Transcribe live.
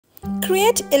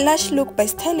Create a lush look by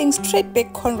styling straight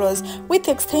back cornrows with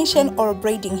extension or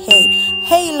braiding hair.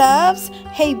 Hey loves,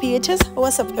 hey beauties,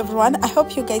 what's up everyone? I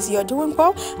hope you guys are doing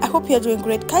well. I hope you're doing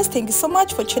great, guys. Thank you so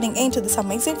much for tuning in to this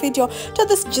amazing video, to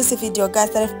this juicy video,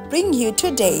 guys, that I bring you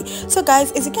today. So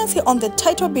guys, as you can see on the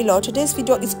title below, today's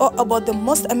video is all about the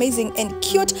most amazing and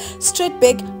cute straight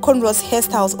back cornrows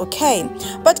hairstyles, okay?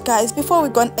 But guys, before we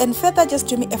go any further, just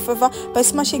do me a favor by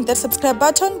smashing that subscribe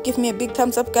button. Give me a big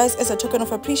thumbs up, guys, as a token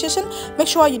of appreciation. Make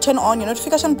sure you turn on your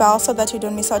notification bell so that you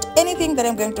don't miss out anything that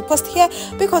I'm going to post here,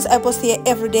 because I post here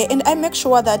every day and I make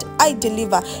sure that I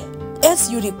deliver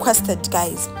as you requested,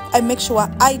 guys. I make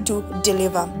sure I do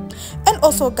deliver. And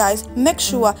also, guys, make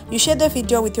sure you share the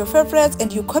video with your favorites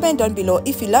and you comment down below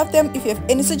if you love them, if you have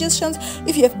any suggestions,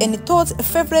 if you have any thoughts,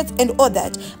 favorites and all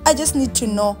that. I just need to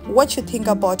know what you think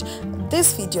about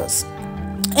these videos.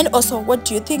 And also, what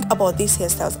do you think about these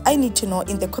hairstyles? I need to know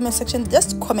in the comment section.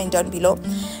 Just comment down below.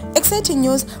 Exciting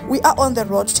news, we are on the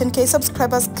road to 10k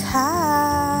subscribers,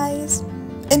 guys,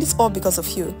 and it's all because of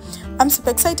you. I'm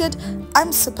super excited,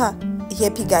 I'm super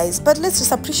happy, guys. But let's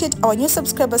just appreciate our new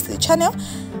subscribers to the channel.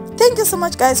 Thank you so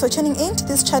much, guys, for tuning in to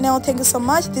this channel. Thank you so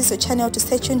much. This is your channel to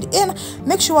stay tuned in.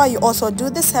 Make sure you also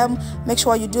do the same. Make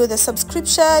sure you do the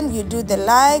subscription, you do the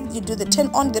like, you do the turn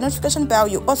on the notification bell.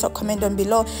 You also comment down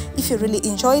below if you really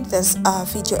enjoyed this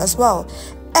video as well.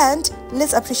 And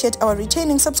let's appreciate our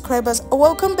retaining subscribers.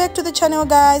 Welcome back to the channel,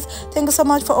 guys. Thank you so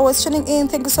much for always tuning in.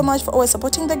 Thank you so much for always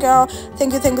supporting the girl.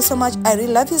 Thank you so much. I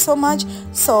really love you so much.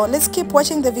 So let's keep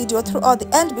watching the video throughout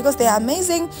the end, because they are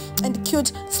amazing and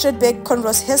cute straight back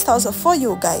cornrows hairstyles for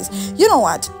you guys. You know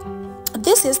what,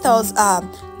 these hairstyles,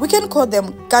 we can call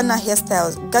them Ghana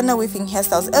hairstyles, Ghana weaving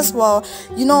hairstyles as well.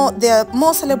 You know, they're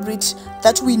more celebrities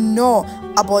that we know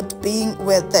about being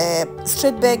with the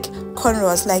straight back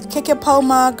cornrows, like Keke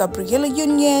Palmer, Gabriella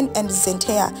Union and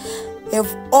Zentea have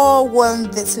all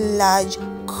worn this large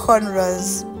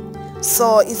cornrows.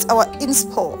 So it's our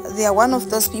inspo. They are one of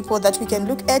those people that we can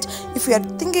look at if we are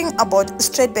thinking about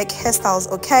straight back hairstyles,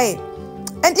 okay?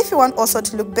 And if you want also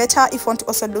to look better, if you want to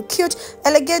also look cute,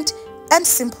 elegant and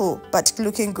simple but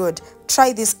looking good,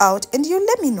 try this out and you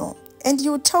let me know and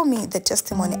you tell me the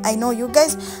testimony. I know you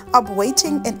guys are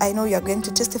waiting and I know you are going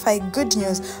to testify good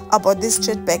news about these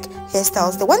straight back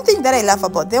hairstyles. The one thing that I love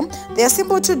about them, they are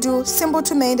simple to do, simple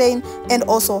to maintain and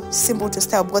also simple to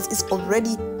style, because it's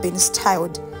already been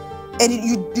styled and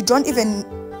you don't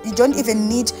even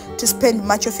need to spend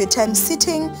much of your time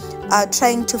sitting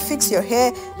trying to fix your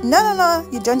hair. No,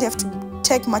 you don't have to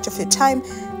take much of your time.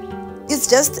 It's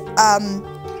just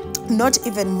not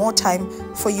even more time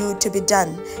for you to be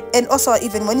done. And also,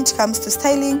 even when it comes to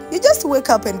styling, you just wake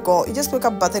up and go. You just wake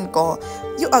up, bath and go.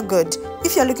 You are good.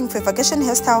 If you're looking for a vacation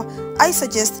hairstyle, I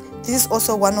suggest this is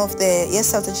also one of the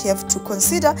hairstyles that you have to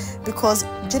consider, because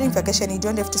during vacation you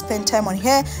don't have to spend time on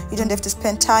hair, you don't have to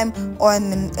spend time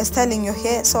on styling your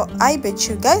hair. So I bet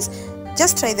you guys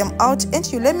just try them out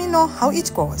and you let me know how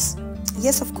it goes.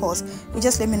 Yes, of course, you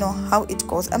just let me know how it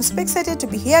goes. I'm super excited to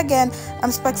be here again. I'm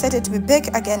super excited to be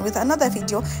back again with another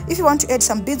video. If you want to add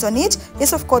some beads on it,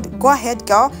 yes, of course, go ahead,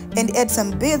 girl, and add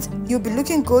some beads. You'll be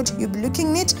looking good, you'll be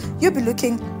looking neat, you'll be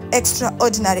looking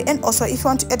extraordinary. And also, if you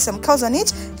want to add some curls on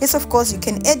it, yes, of course, you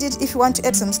can add it. If you want to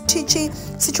add some stitchy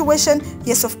situation,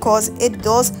 yes, of course, add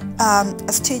those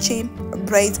stitchy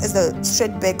braids as the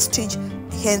straight back stitch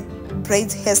hair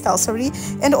braids hairstyle, sorry.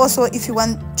 And also, if you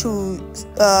want to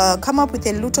come up with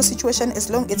a luto situation as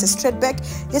long as it's a straight back,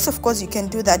 yes, of course, you can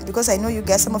do that, because I know you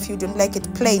guys, some of you don't like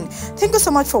it plain. Thank you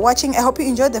so much for watching. I hope you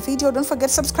enjoyed the video. Don't forget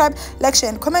to subscribe, like, share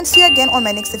and comment. See you again on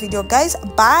my next video, guys.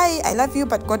 Bye. I love you,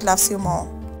 but God loves you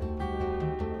more.